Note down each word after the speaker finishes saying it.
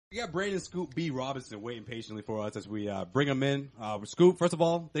We got Brandon Scoop B. Robinson waiting patiently for us as we bring him in. Scoop, first of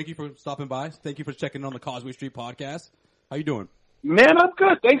all, thank you for stopping by. Thank you for checking on the Causeway Street podcast. How you doing? Man, I'm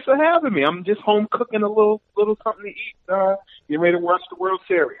good. Thanks for having me. I'm just home cooking a little something to eat. Getting ready to watch the World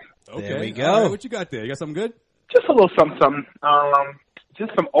Series. Okay, there we go. All right, what you got there? You got something good? Just a little something.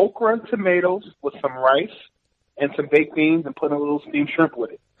 Just some okra and tomatoes with some rice and some baked beans, and put a little steamed shrimp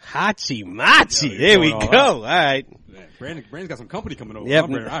with it. Hachi machi. There we go. All right. Man, Brandon's got some company coming over. Yep.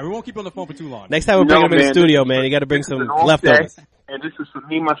 All right, we won't keep you on the phone for too long. Next time we bring him in the studio, man, you got to bring some leftovers. And this is for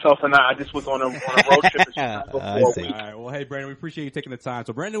me, myself, and I. I just was on a road trip in Chicago for a week. All right. Well, hey, Brandon, we appreciate you taking the time.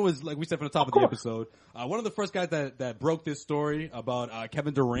 So Brandon was, like we said from the top of the episode, one of the first guys that broke this story about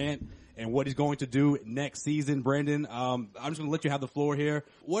Kevin Durant and what he's going to do next season. Brandon, I'm just going to let you have the floor here.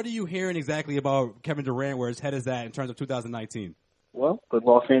 What are you hearing exactly about Kevin Durant, where his head is at in terms of 2019? Well, the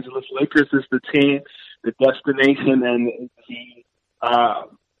Los Angeles Lakers is the team, the destination, and the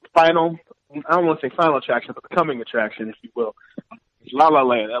final, I don't want to say final attraction, but the coming attraction, if you will. It's La La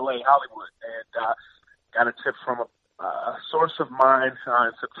Land, LA, Hollywood. And got a tip from a source of mine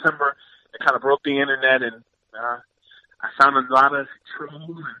in September that kind of broke the internet, and I found a lot of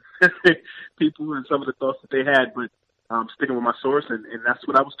true people and some of the thoughts that they had, but sticking with my source, and that's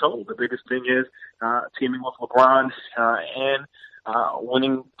what I was told. The biggest thing is teaming with LeBron and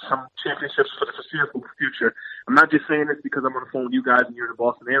winning some championships for the foreseeable future. I'm not just saying this because I'm on the phone with you guys and you're in the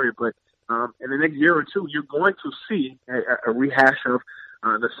Boston area, but in the next year or two, you're going to see a rehash of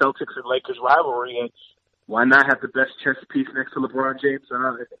the Celtics and Lakers rivalry, and why not have the best chess piece next to LeBron James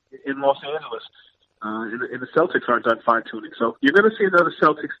in Los Angeles? And the Celtics aren't done fine-tuning. So you're going to see another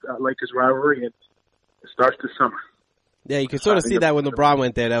Celtics-Lakers rivalry, and it starts this summer. Yeah, you can sort of see that when LeBron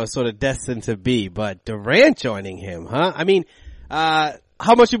went there, that was sort of destined to be. But Durant joining him, huh? I mean, how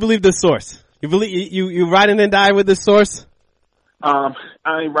much you believe this source? You believe you riding and dying with this source? I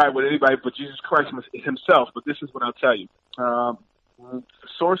ain't riding with anybody but Jesus Christ himself. But this is what I'll tell you. The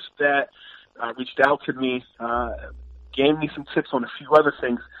source that reached out to me gave me some tips on a few other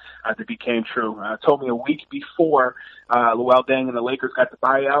things that became true. Told me a week before Luol Deng and the Lakers got the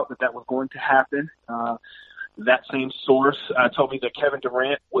buyout that was going to happen. That same source told me that Kevin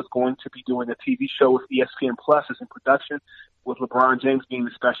Durant was going to be doing a TV show with ESPN Plus as in production, with LeBron James being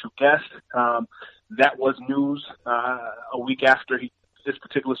the special guest. That was news a week after this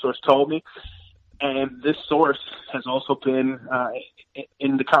particular source told me. And this source has also been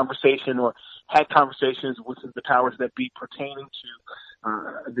in the conversation or had conversations with the powers that be pertaining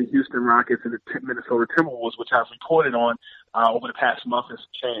to the Houston Rockets and the Minnesota Timberwolves, which I've reported on over the past month and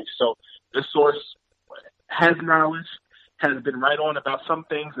some change. So this source has knowledge, has been right on about some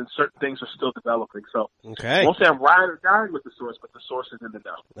things, and certain things are still developing. So I won't say I'm riding or dying with the source, but the source is in the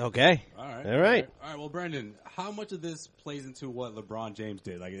know. Okay. All right. All right. Well, Brandon, how much of this plays into what LeBron James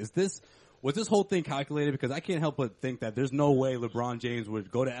did? Like, was this whole thing calculated? Because I can't help but think that there's no way LeBron James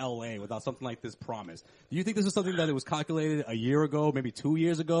would go to L.A. without something like this promised. Do you think this is something that it was calculated a year ago, maybe 2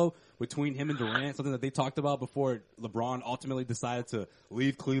 years ago, between him and Durant, something that they talked about before LeBron ultimately decided to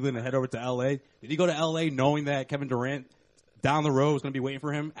leave Cleveland and head over to L.A.? Did he go to L.A. knowing that Kevin Durant down the road was going to be waiting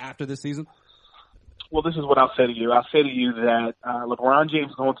for him after this season? Well, this is what I'll say to you. I'll say to you that LeBron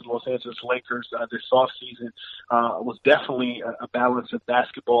James going to the Los Angeles Lakers this offseason was definitely a balance of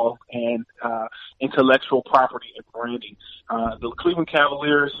basketball and intellectual property and branding. The Cleveland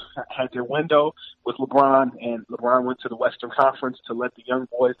Cavaliers had their window with LeBron, and LeBron went to the Western Conference to let the young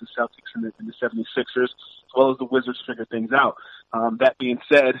boys, the Celtics and the 76ers, as well as the Wizards, figure things out. That being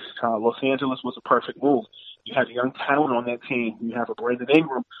said, Los Angeles was a perfect move. You have a young talent on that team. You have a Brandon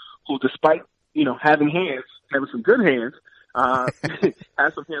Ingram who, despite having some good hands,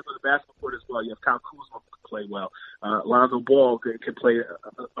 has some hands on the basketball court as well. You have Kyle Kuzma who can play well. Lonzo Ball can play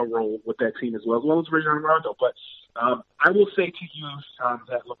a role with that team as well as Rajon Rondo. But I will say to you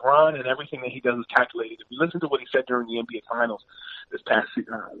that LeBron and everything that he does is calculated. If you listen to what he said during the NBA Finals this past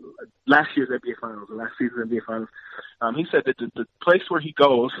last year's NBA Finals, or last season's NBA Finals, he said that the place where he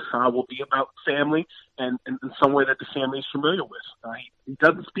goes will be about family and in some way that the family is familiar with. He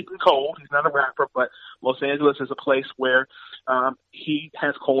doesn't speak in code. He's not a rapper, but Los Angeles is a place where he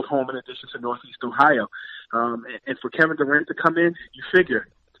has called home in addition to Northeast Ohio. And for Kevin Durant to come in, you figure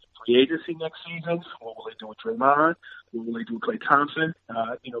free agency next season. What will they do with Draymond? What will they do with Klay Thompson?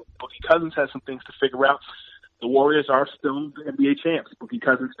 Boogie Cousins has some things to figure out. The Warriors are still the NBA champs. Boogie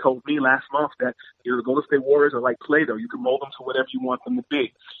Cousins told me last month that the Golden State Warriors are like Play-Doh. You can mold them to whatever you want them to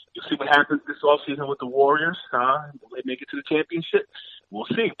be. You'll see what happens this offseason with the Warriors. Will they make it to the championship? We'll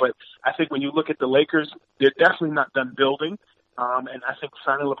see. But I think when you look at the Lakers, they're definitely not done building. And I think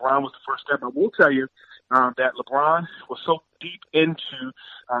signing LeBron was the first step. I will tell you, that LeBron was so deep into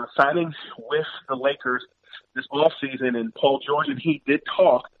signing with the Lakers this offseason, and Paul George and he did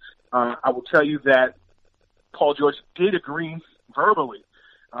talk. I will tell you that Paul George did agree verbally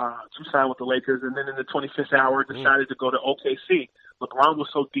to sign with the Lakers, and then in the 25th hour decided to go to OKC. LeBron was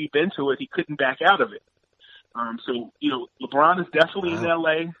so deep into it, he couldn't back out of it. So, LeBron is definitely in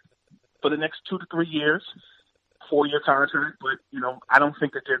LA for the next 2 to 3 years, 4-year contract, but, I don't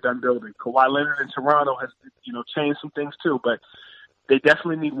think that they're done building. Kawhi Leonard in Toronto has, changed some things too, but they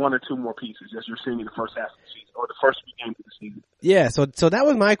definitely need 1 or 2 more pieces, as you're seeing in the first half of the season, or the first few games of the season. Yeah, so that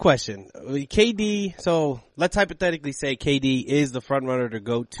was my question. KD, so let's hypothetically say KD is the front runner to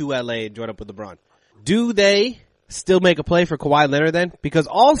go to LA and join up with LeBron. Do they still make a play for Kawhi Leonard then? Because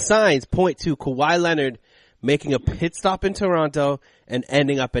all signs point to Kawhi Leonard making a pit stop in Toronto and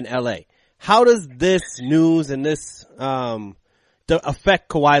ending up in LA. How does this news and this affect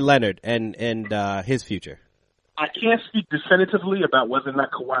Kawhi Leonard and his future? I can't speak definitively about whether or not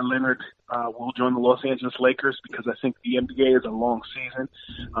Kawhi Leonard will join the Los Angeles Lakers, because I think the NBA is a long season,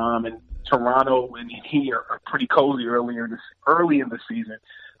 and Toronto and he are pretty cozy early in the season.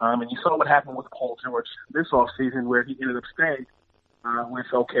 And you saw what happened with Paul George this offseason, where he ended up staying with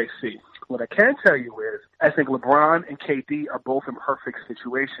OKC. What I can tell you is I think LeBron and KD are both in perfect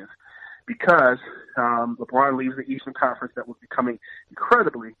situations, because LeBron leaves the Eastern Conference that was becoming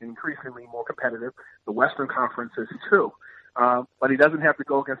increasingly more competitive. The Western Conference is too. But he doesn't have to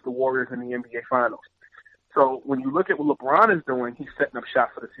go against the Warriors in the NBA Finals. So when you look at what LeBron is doing, he's setting up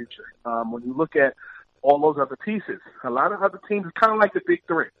shop for the future. When you look at all those other pieces, a lot of other teams are kind of like the Big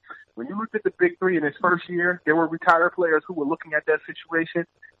Three. When you looked at the Big Three in his first year, there were retired players who were looking at that situation,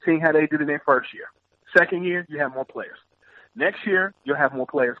 seeing how they did in their first year. Second year, you have more players. Next year, you'll have more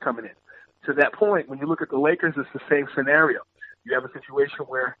players coming in. To that point, when you look at the Lakers, it's the same scenario. You have a situation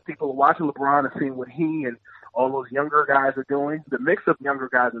where people are watching LeBron and seeing what he and all those younger guys are doing, the mix of younger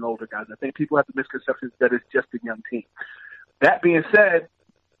guys and older guys. I think people have the misconception that it's just a young team. That being said,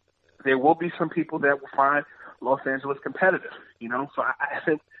 there will be some people that will find Los Angeles competitive, So I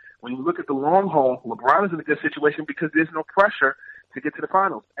think when you look at the long haul, LeBron is in a good situation because there's no pressure to get to the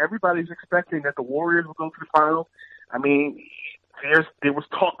finals. Everybody's expecting that the Warriors will go to the finals. I mean, there was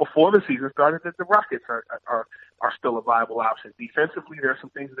talk before the season started that the Rockets are still a viable option. Defensively, there are some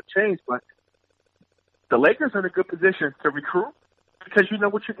things that have changed, but the Lakers are in a good position to recruit because you know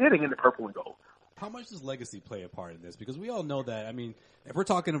what you're getting in the purple and gold. How much does legacy play a part in this? Because we all know that, if we're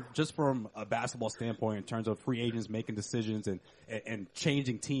talking just from a basketball standpoint in terms of free agents making decisions and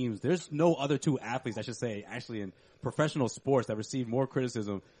changing teams, there's no other two athletes, I should say, actually in professional sports that receive more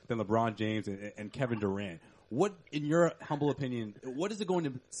criticism than LeBron James and Kevin Durant. What, in your humble opinion, what is it going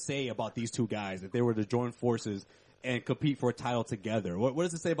to say about these two guys if they were to join forces and compete for a title together? What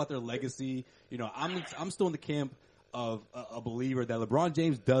does it say about their legacy? I'm still in the camp of a believer that LeBron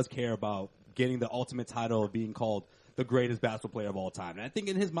James does care about getting the ultimate title of being called the greatest basketball player of all time. And I think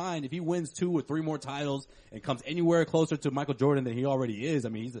in his mind, if he wins 2 or 3 more titles and comes anywhere closer to Michael Jordan than he already is,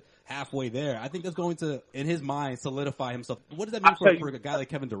 he's halfway there. I think that's going to, in his mind, solidify himself. What does that mean for a guy like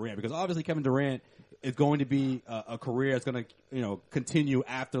Kevin Durant? Because obviously Kevin Durant is going to be a career that's going to, continue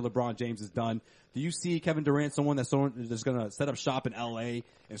after LeBron James is done. Do you see Kevin Durant someone that's going to set up shop in LA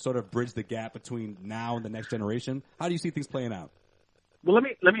and sort of bridge the gap between now and the next generation? How do you see things playing out? Well, let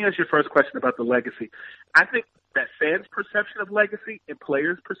me ask you your first question about the legacy. I think that fans' perception of legacy and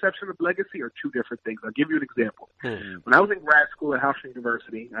players' perception of legacy are 2 different things. I'll give you an example. Mm-hmm. When I was in grad school at Hofstra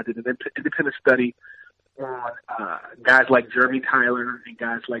University, I did an independent study on guys like Jeremy Tyler and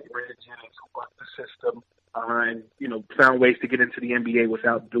guys like Brandon Jennings who bucked the system and found ways to get into the NBA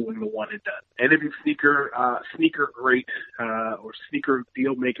without doing the one and done. Interviewed sneaker great or sneaker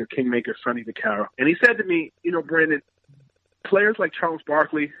deal maker, kingmaker Sonny Vaccaro, and he said to me, Brandon, players like Charles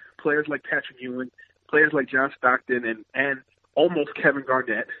Barkley, players like Patrick Ewing, players like John Stockton, and almost Kevin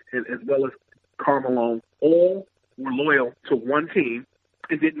Garnett, as well as Karl Malone, all were loyal to one team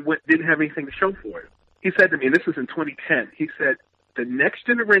and didn't have anything to show for it. He said to me, and this was in 2010, he said, the next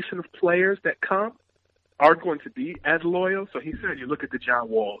generation of players that come aren't going to be as loyal. So he said, you look at the John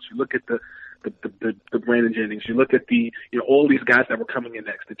Walls, you look at the Brandon Jennings, you look at all these guys that were coming in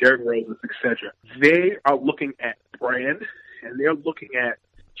next, the Derrick Roses, etc. They are looking at brand and they're looking at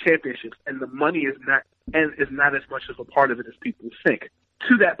championships, and the money is not as much of a part of it as people think.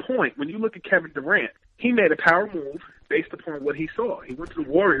 To that point, when you look at Kevin Durant, he made a power move based upon what he saw. He went to the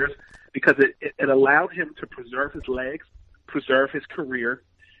Warriors because it allowed him to preserve his legs, preserve his career,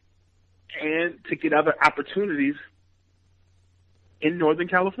 and to get other opportunities in Northern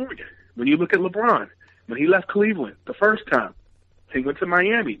California. When you look at LeBron, when he left Cleveland the first time, he went to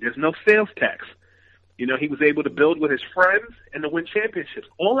Miami. There's no sales tax. You know, he was able to build with his friends and to win championships.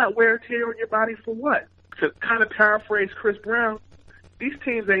 All that wear and tear on your body for what? To kind of paraphrase Chris Brown, these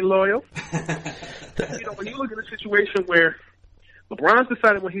teams ain't loyal. You know, when you look at a situation where LeBron's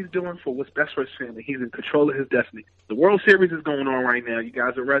decided what he's doing for what's best for his family, he's in control of his destiny. The World Series is going on right now. You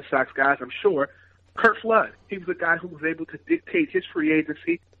guys are Red Sox guys, I'm sure. Kurt Flood, he was a guy who was able to dictate his free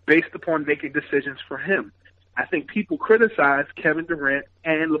agency based upon making decisions for him. I think people criticize Kevin Durant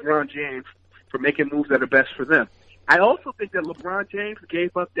and LeBron James for making moves that are best for them. I also think that LeBron James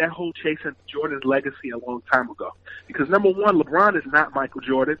gave up that whole chasing Jordan's legacy a long time ago. Because, number one, LeBron is not Michael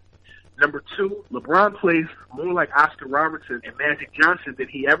Jordan. Number two, LeBron plays more like Oscar Robertson and Magic Johnson than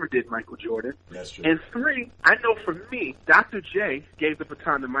he ever did Michael Jordan. That's true. And three, I know for me, Dr. J gave the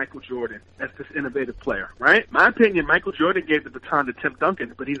baton to Michael Jordan as this innovative player, right? My opinion, Michael Jordan gave the baton to Tim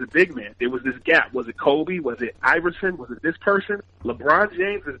Duncan, but he's a big man. There was this gap. Was it Kobe? Was it Iverson? Was it this person? LeBron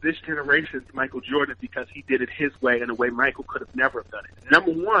James is this generation's Michael Jordan because he did it his way in a way Michael could have never done it.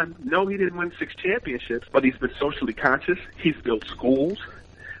 Number one, no, he didn't win 6 championships, but he's been socially conscious. He's built schools.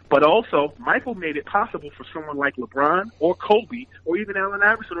 But also, Michael made it possible for someone like LeBron or Kobe or even Allen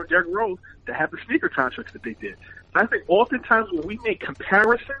Iverson or Derrick Rose to have the sneaker contracts that they did. I think oftentimes when we make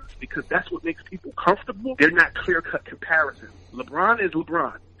comparisons, because that's what makes people comfortable, they're not clear-cut comparisons. LeBron is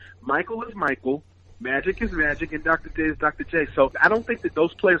LeBron. Michael is Michael. Magic is Magic, and Dr. J is Dr. J. So I don't think that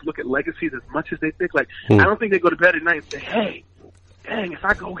those players look at legacies as much as they think. Like, I don't think they go to bed at night and say, hey, dang, if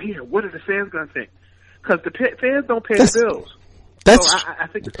I go here, what are the fans going to think? Because the fans don't pay the bills. So I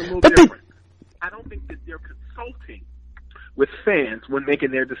think it's a little different. I don't think that they're consulting with fans when making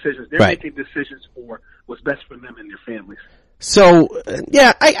their decisions. They're making decisions for what's best for them and their families. So,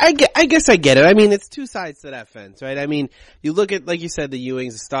 yeah, I guess I get it. I mean, it's two sides to that fence, right? I mean, you look at, like you said, the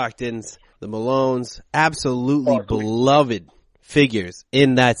Ewings, the Stocktons, the Malones, absolutely beloved figures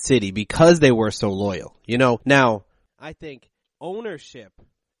in that city because they were so loyal, you know? Now, I think ownership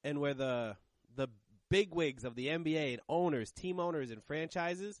and where the bigwigs of the NBA and owners, team owners and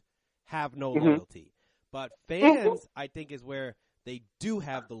franchises have no loyalty. But fans, I think, is where they do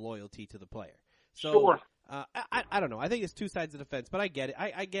have the loyalty to the player. So, I don't know. I think it's two sides of the fence, but I get it.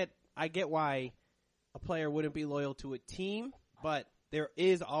 I get why a player wouldn't be loyal to a team, but there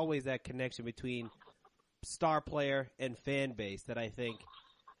is always that connection between star player and fan base that I think,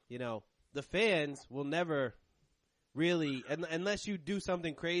 you know, the fans will never really, unless you do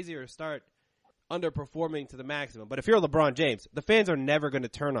something crazy or start underperforming to the maximum. But if you're LeBron James, the fans are never going to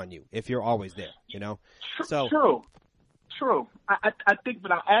turn on you if you're always there, you know? So True. I think,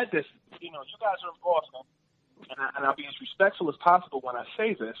 but I'll add this. You know, you guys are in Boston, and I'll be as respectful as possible when I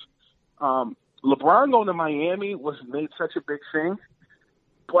say this. LeBron going to Miami was made such a big thing,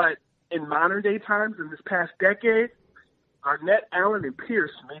 but in modern day times, in this past decade, Garnett, Allen, and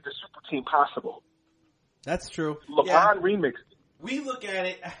Pierce made the super team possible. That's true. LeBron remixed it. We look at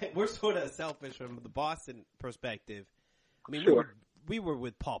it, we're sort of selfish from the Boston perspective. I mean, we were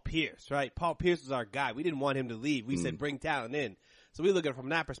with Paul Pierce, right? Paul Pierce was our guy. We didn't want him to leave. We said bring talent in. So we look at it from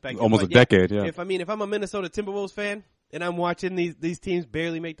that perspective. Almost a decade, yeah. If I'm a Minnesota Timberwolves fan and I'm watching these teams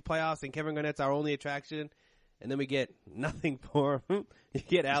barely make the playoffs and Kevin Garnett's our only attraction, and then we get nothing for him. You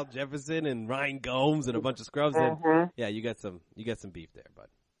get Al Jefferson and Ryan Gomes and a bunch of scrubs. And yeah, you got some beef there, but.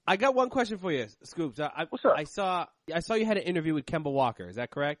 I got one question for you, Scoops. What's up? I saw you had an interview with Kemba Walker. Is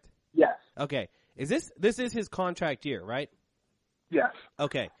that correct? Yes. Okay. This is his contract year, right? Yes.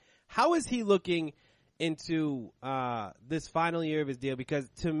 Okay. How is he looking into this final year of his deal? Because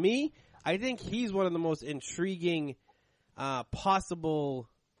to me, I think he's one of the most intriguing possible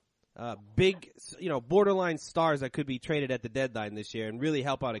big, borderline stars that could be traded at the deadline this year and really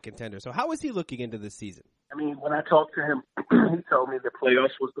help out a contender. So how is he looking into this season? I mean, when I talked to him, he told me the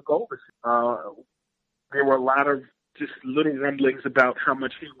playoffs was the goal. There were a lot of just little rumblings about how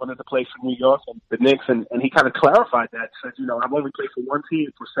much he wanted to play for New York and the Knicks, and he kind of clarified that. Said, I've only played for one team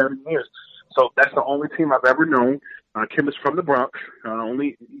for 7 years, so that's the only team I've ever known. Kim is from the Bronx.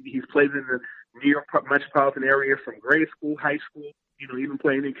 He's played in the New York metropolitan area from grade school, high school. Even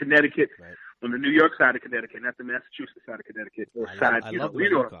playing in Connecticut, right. On the New York side of Connecticut, not the Massachusetts side of Connecticut, or side. I love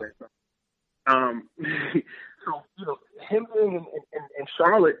what I'm saying. So, him being in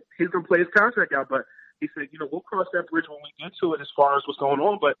Charlotte, he's going to play his contract out, but he said, we'll cross that bridge when we get to it as far as what's going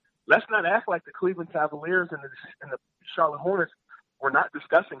on, but let's not act like the Cleveland Cavaliers and the Charlotte Hornets were not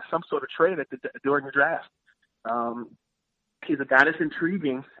discussing some sort of trade during the draft. He's a guy that's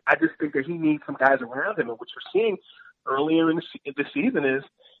intriguing. I just think that he needs some guys around him, and what you're seeing earlier in the season is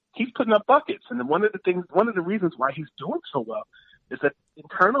he's putting up buckets, and one of the reasons why he's doing so well is that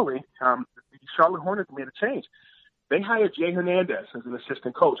internally, the Charlotte Hornets made a change. they hired Jay Hernandez as an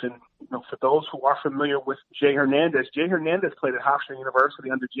assistant coach. And, for those who are familiar with Jay Hernandez played at Hofstra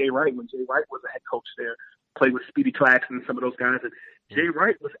University under Jay Wright when Jay Wright was a head coach there, played with Speedy Claxton and some of those guys. And Jay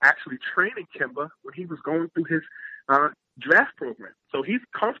Wright was actually training Kemba when he was going through his draft program. So he's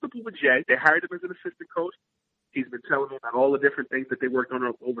comfortable with Jay. They hired him as an assistant coach. He's been telling me about all the different things that they worked on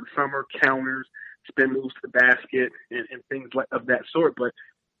over the summer, counters, spin moves to the basket, and things of that sort. But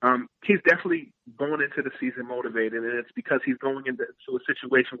he's definitely going into the season motivated, and it's because he's going into a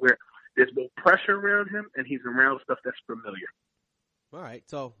situation where there's more pressure around him, and he's around stuff that's familiar. All right,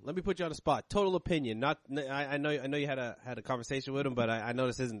 so let me put you on the spot. Total opinion. I know you had a conversation with him, but I know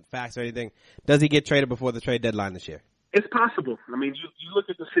this isn't facts or anything. Does he get traded before the trade deadline this year? It's possible. I mean, you look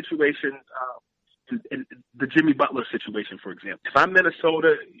at the situation, in the Jimmy Butler situation, for example. If I'm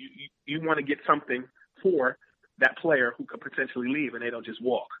Minnesota, you want to get something for that player who could potentially leave, and they don't just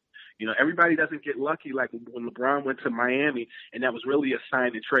walk. Everybody doesn't get lucky like when LeBron went to Miami, and that was really a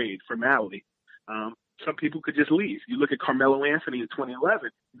sign and trade formality. Some people could just leave. You look at Carmelo Anthony in 2011.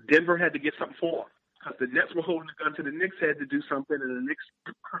 Denver had to get something for him because the Nets were holding the gun to the Knicks had to do something, and the Knicks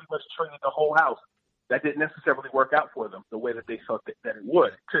pretty much traded the whole house. That didn't necessarily work out for them the way that they thought that it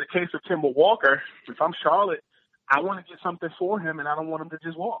would. To the case of Kemba Walker, if I'm Charlotte, I want to get something for him, and I don't want him to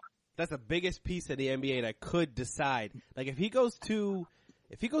just walk. That's the biggest piece of the NBA that could decide. Like if he goes to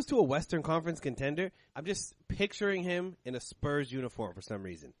a Western Conference contender, I'm just picturing him in a Spurs uniform for some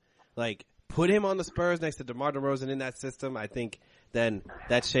reason. Like put him on the Spurs next to DeMar DeRozan in that system. I think then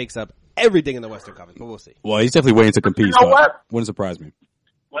that shakes up everything in the Western Conference. But we'll see. Well, he's definitely waiting to compete. You know what? Wouldn't surprise me.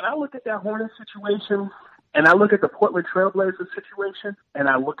 When I look at that Hornets situation, and I look at the Portland Trailblazers situation, and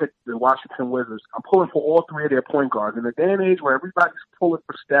I look at the Washington Wizards, I'm pulling for all three of their point guards. In a day and age where everybody's pulling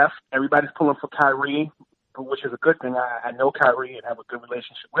for Steph, everybody's pulling for Kyrie, which is a good thing. I know Kyrie and have a good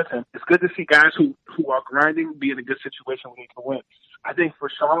relationship with him. It's good to see guys who are grinding be in a good situation when they can win. I think for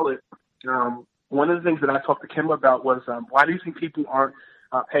Charlotte, one of the things that I talked to Kim about was, why do you think people aren't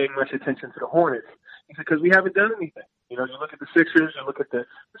paying much attention to the Hornets? He said, because we haven't done anything. You look at the Sixers, you look at the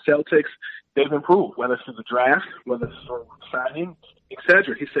Celtics, they've improved, whether it's through the draft, whether it's through signing,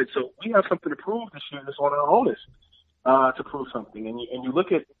 etc. He said, so we have something to prove this year that's on our onus to prove something. And you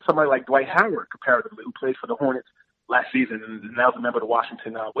look at somebody like Dwight Howard, comparatively, who played for the Hornets last season and now is a member of the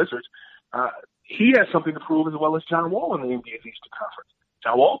Washington Wizards. He has something to prove as well as John Wall in the NBA's Eastern Conference.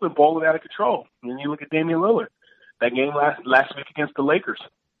 John Wall's been balling out of control. And then you look at Damian Lillard, that game last week against the Lakers.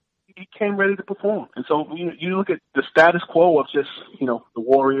 He came ready to perform. And so you look at the status quo of just, the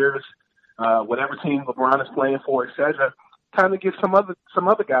Warriors, whatever team LeBron is playing for, et cetera, kind of give some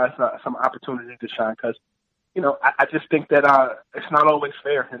other guys some opportunity to shine because, I just think that it's not always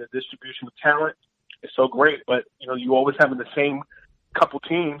fair in the distribution of talent. It's so great, but, you always having the same couple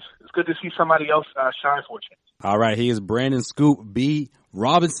teams. It's good to see somebody else shine for you. All right, he is Brandon Scoop B.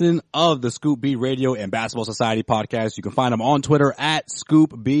 Robinson of the Scoop B Radio and Basketball Society podcast. You can find him on Twitter at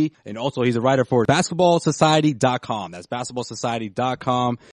Scoop B. And also he's a writer for basketballsociety.com. That's basketballsociety.com.